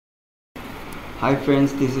Hi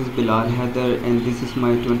friends, this is Bilal Haider and this is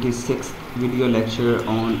my 26th video lecture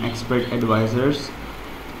on expert advisors.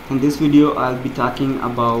 In this video I'll be talking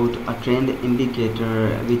about a trend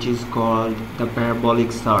indicator which is called the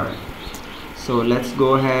Parabolic SAR. So let's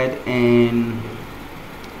go ahead and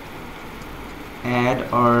add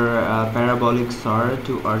our Parabolic SAR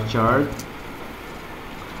to our chart.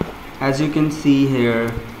 As you can see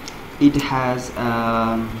here, it has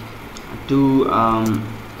two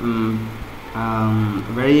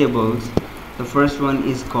variables. The first one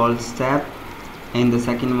is called step and the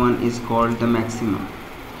second one is called the maximum,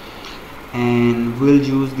 and we'll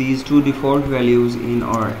use these two default values in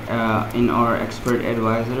our expert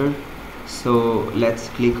advisor. So let's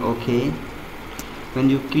click OK. When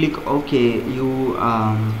you click OK,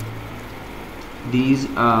 these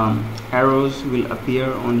arrows will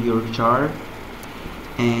appear on your chart,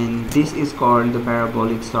 and this is called the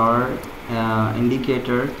Parabolic SAR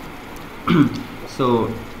indicator.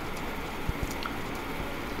 So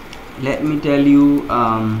let me tell you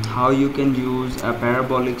how you can use a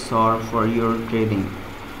Parabolic SAR for your trading.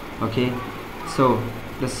 Okay, so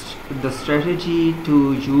the strategy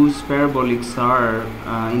to use Parabolic SAR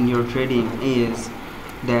in your trading is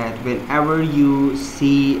that whenever you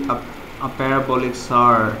see a Parabolic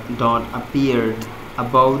SAR dot appeared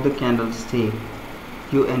above the candlestick,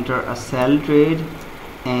 you enter a sell trade,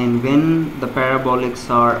 and when the Parabolic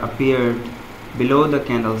SAR appeared below the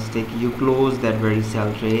candlestick, you close that very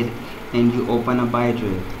sell trade and you open a buy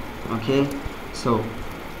trade. Okay, so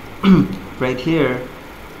right here,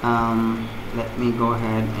 let me go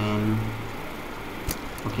ahead and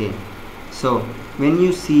okay, so when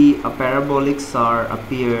you see a Parabolic SAR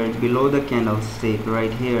appeared below the candlestick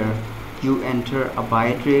right here, you enter a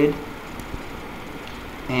buy trade,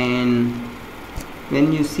 and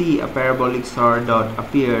when you see a Parabolic SAR dot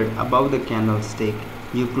appeared above the candlestick,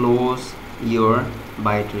 you close your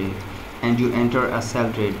buy trade and you enter a sell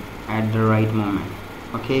trade at the right moment.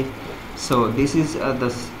 Okay, so this is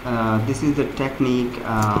the technique,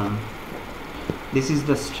 this is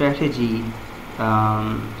the strategy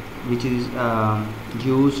which is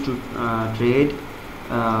used to trade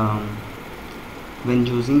when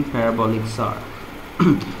using Parabolic SAR.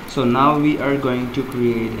 So now we are going to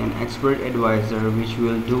create an expert advisor which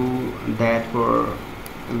will do that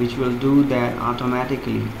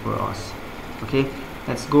automatically for us. Okay,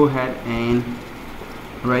 let's go ahead and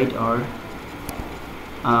write our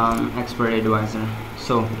expert advisor.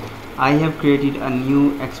 So I have created a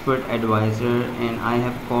new expert advisor and I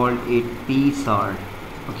have called it PSAR.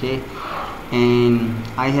 Okay, and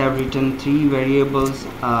I have written three variables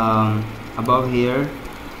above here.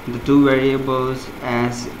 The two variables,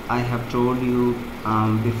 as I have told you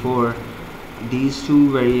before, these two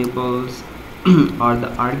variables are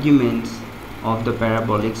the arguments of the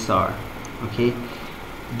Parabolic SAR. Okay,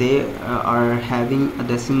 they are having a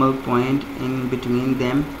decimal point in between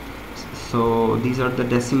them, so these are the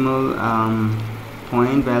decimal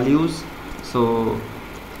point values, so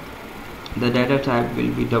the data type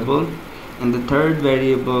will be double. And the third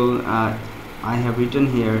variable I have written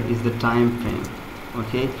here is the time frame.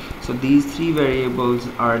 Okay, so these three variables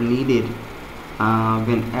are needed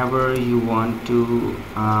whenever you want to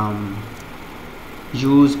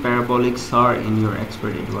use Parabolic SAR in your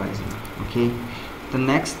expert advisor. Okay, the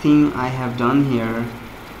next thing I have done here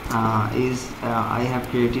is I have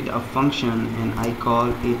created a function and I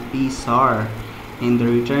call it PSAR, and the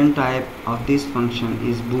return type of this function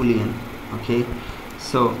is Boolean. Okay,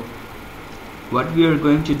 so what we are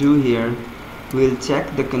going to do here, we'll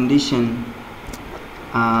check the condition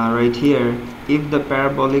right here. If the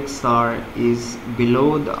Parabolic SAR is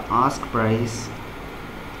below the ask price,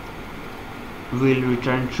 will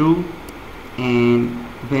return true, and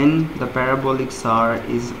when the Parabolic SAR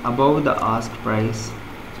is above the ask price,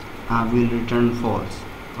 will return false.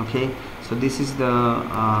 Okay, so this is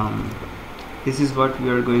what we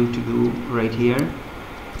are going to do right here.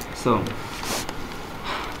 So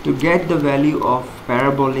to get the value of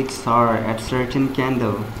Parabolic SAR at certain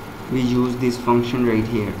candle, we use this function right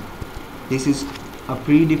here. This is a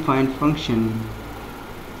predefined function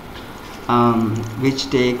which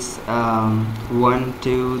takes 1,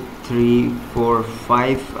 2, 3, 4,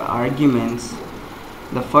 5 arguments.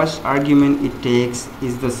 The first argument it takes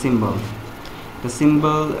is the symbol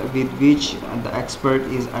with which the expert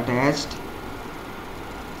is attached.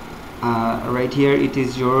 Right here it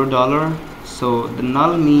is $. So the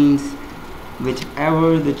null means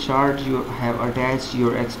whichever the chart you have attached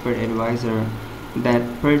your expert advisor, that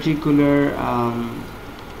particular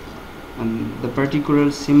the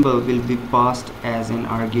particular symbol will be passed as an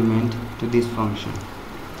argument to this function.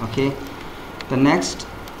 Okay, the next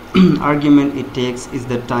argument it takes is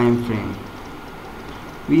the time frame.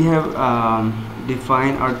 We have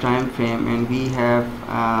defined our time frame, and we have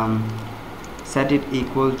set it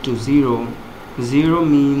equal to 0. 0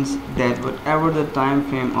 means that whatever the time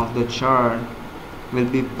frame of the chart will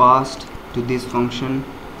be passed to this function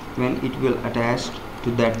when it will attach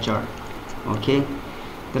to that chart. Okay,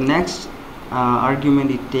 the next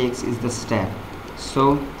argument it takes is the step.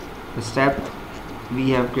 So the step,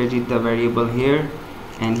 we have created the variable here,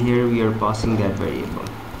 and here we are passing that variable,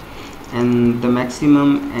 and the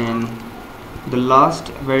maximum and the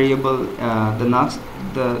last variable, the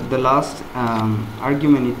last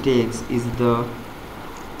argument it takes is the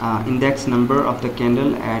index number of the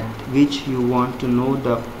candle at which you want to know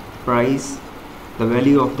the price, the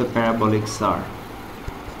value of the parabolic SAR.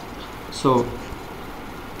 So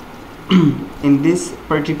in this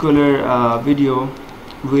particular video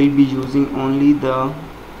we'll be using only the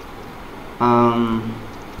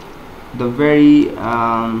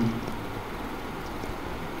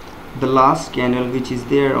last candle which is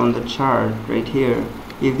there on the chart right here.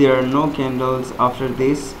 If there are no candles after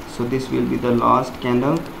this, so this will be the last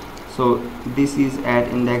candle. So this is at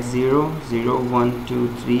index 0, 0, 1, 2,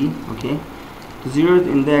 3. Okay, the 0th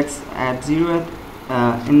index, at 0th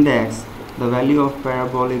index, the value of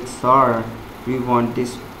parabolic SAR, we want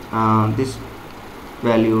this this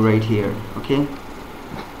value right here. Okay,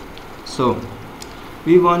 so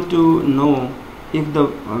we want to know if the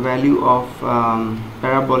value of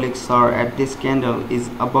parabolic SAR at this candle is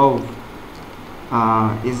above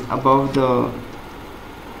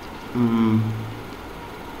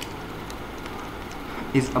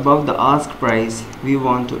the ask price. We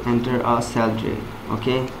want to enter a sell trade.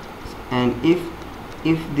 Okay, and if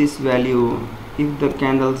this value, if the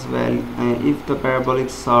candle's value, if the parabolic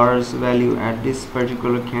SAR's value at this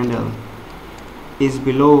particular candle is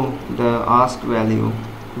below the asked value,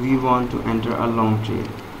 we want to enter a long trade.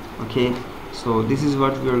 Okay, so this is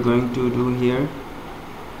what we are going to do here.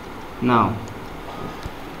 Now,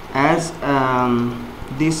 as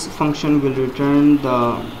this function will return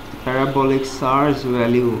the parabolic SAR's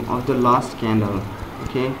value of the last candle.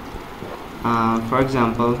 Okay, for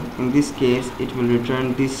example, in this case it will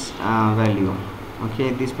return this value.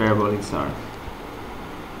 Okay, this parabolic SAR.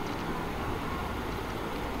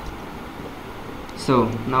 So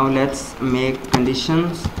now let's make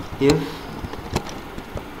conditions. If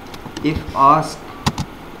ask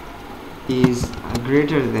is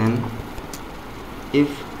greater than, if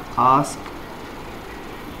ask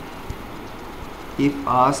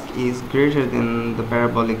is greater than the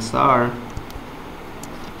parabolic SAR,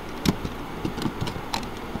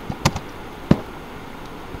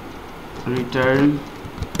 return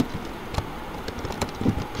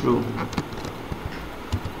true.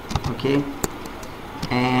 Okay,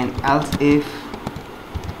 and else if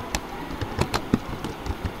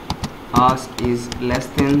ask is less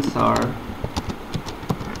than SAR,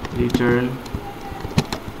 return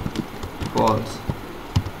false.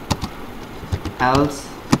 Else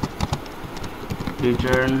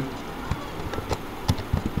return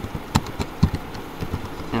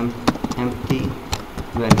empty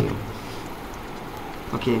value.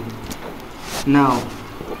 Okay, now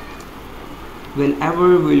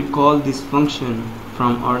whenever we'll call this function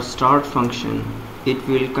from our start function, it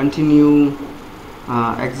will continue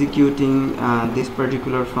executing this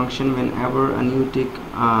particular function whenever a new tick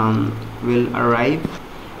will arrive,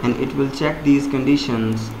 and it will check these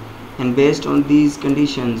conditions, and based on these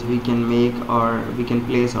conditions we can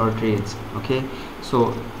place our trades. Okay,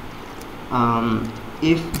 so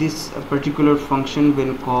if this particular function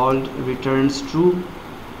when called returns true,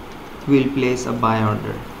 we'll place a buy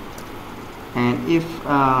order, and if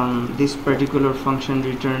this particular function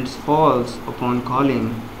returns false upon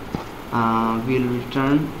calling,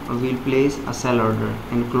 we'll place a sell order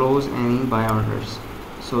and close any buy orders.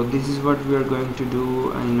 So this is what we are going to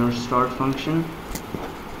do in our start function.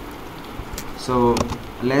 So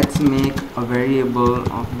let's make a variable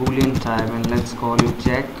of boolean type, and let's call it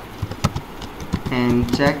check, and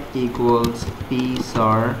check equals p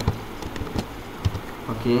SAR.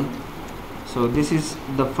 Okay, so this is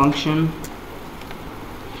the function.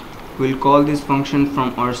 We'll call this function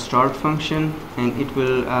from our start function, and it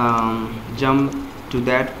will jump to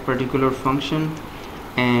that particular function,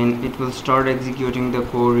 and it will start executing the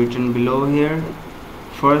code written below here.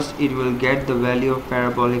 First it will get the value of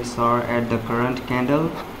parabolic SAR at the current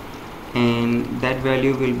candle, and that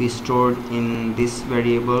value will be stored in this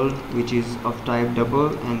variable which is of type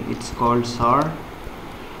double, and it's called SAR.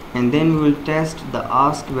 And then we will test the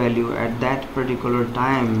ask value at that particular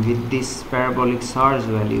time with this parabolic SAR's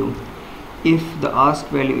value. If the ask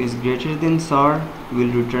value is greater than SAR,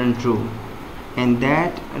 will return true, and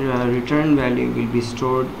that return value will be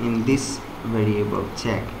stored in this variable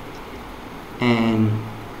check. And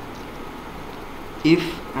if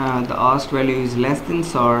the asked value is less than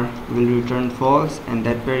SAR, will return false, and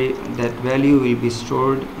that value will be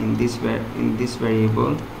stored in this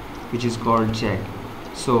variable, which is called check.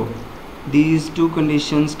 So these two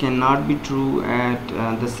conditions cannot be true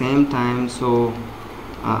at the same time, so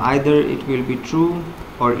either it will be true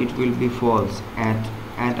or it will be false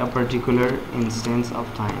at a particular instance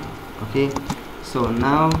of time. Okay, so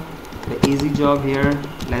now the easy job here,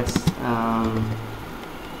 let's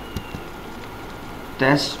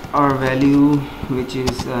test our value which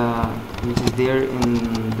is there in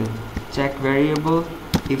the check variable.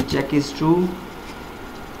 If check is true,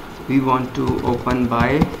 we want to open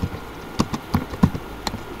buy,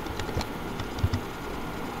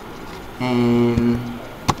 and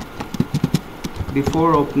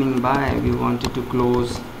before opening buy we wanted to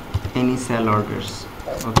close any sell orders.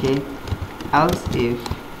 Okay, else if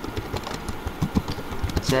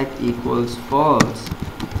check equals false,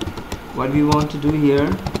 what we want to do here,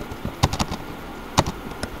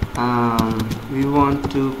 we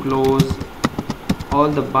want to close all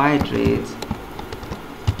the buy trades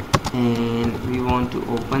and we want to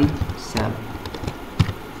open sell.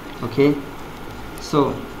 Okay,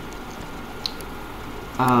 so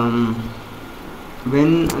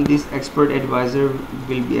when this expert advisor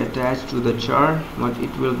will be attached to the chart, what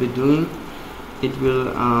it will be doing, it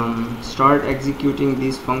will start executing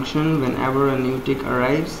this function whenever a new tick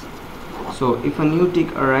arrives. So if a new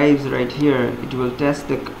tick arrives right here, it will test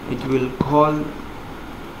the it will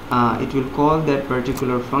call that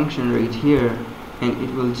particular function right here, and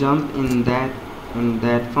it will jump in that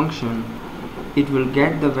function. It will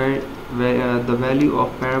get the value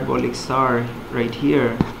of parabolic SAR right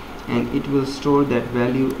here, and it will store that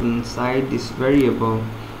value inside this variable.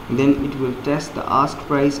 Then it will test the ask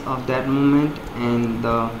price of that moment and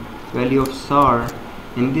the value of SAR.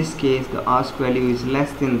 In this case, the ask value is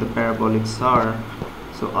less than the parabolic SAR,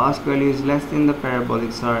 so ask value is less than the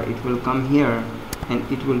parabolic SAR. It will come here and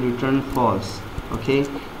it will return false. Okay,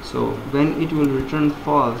 so when it will return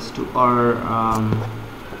false to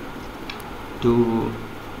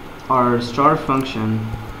our star function,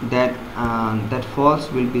 that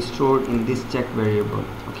false will be stored in this check variable.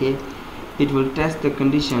 Okay, it will test the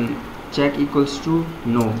condition check equals true.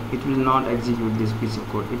 No, it will not execute this piece of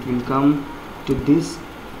code. It will come to this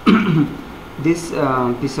this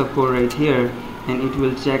piece of code right here, and it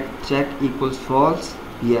will check equals false.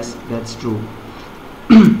 Yes, that's true.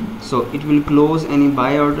 So it will close any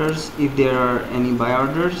buy orders if there are any buy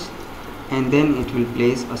orders, and then it will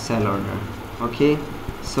place a sell order. Okay,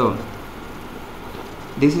 so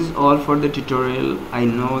this is all for the tutorial. I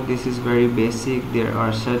know this is very basic. There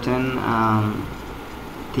are certain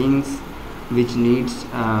things which needs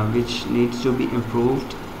to be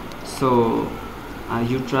improved. So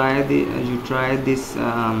you try this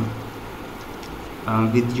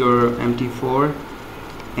with your MT4,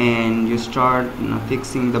 and you start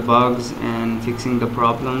fixing the bugs and fixing the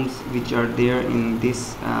problems which are there in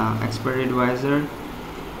this expert advisor,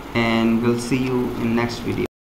 and we'll see you in next video.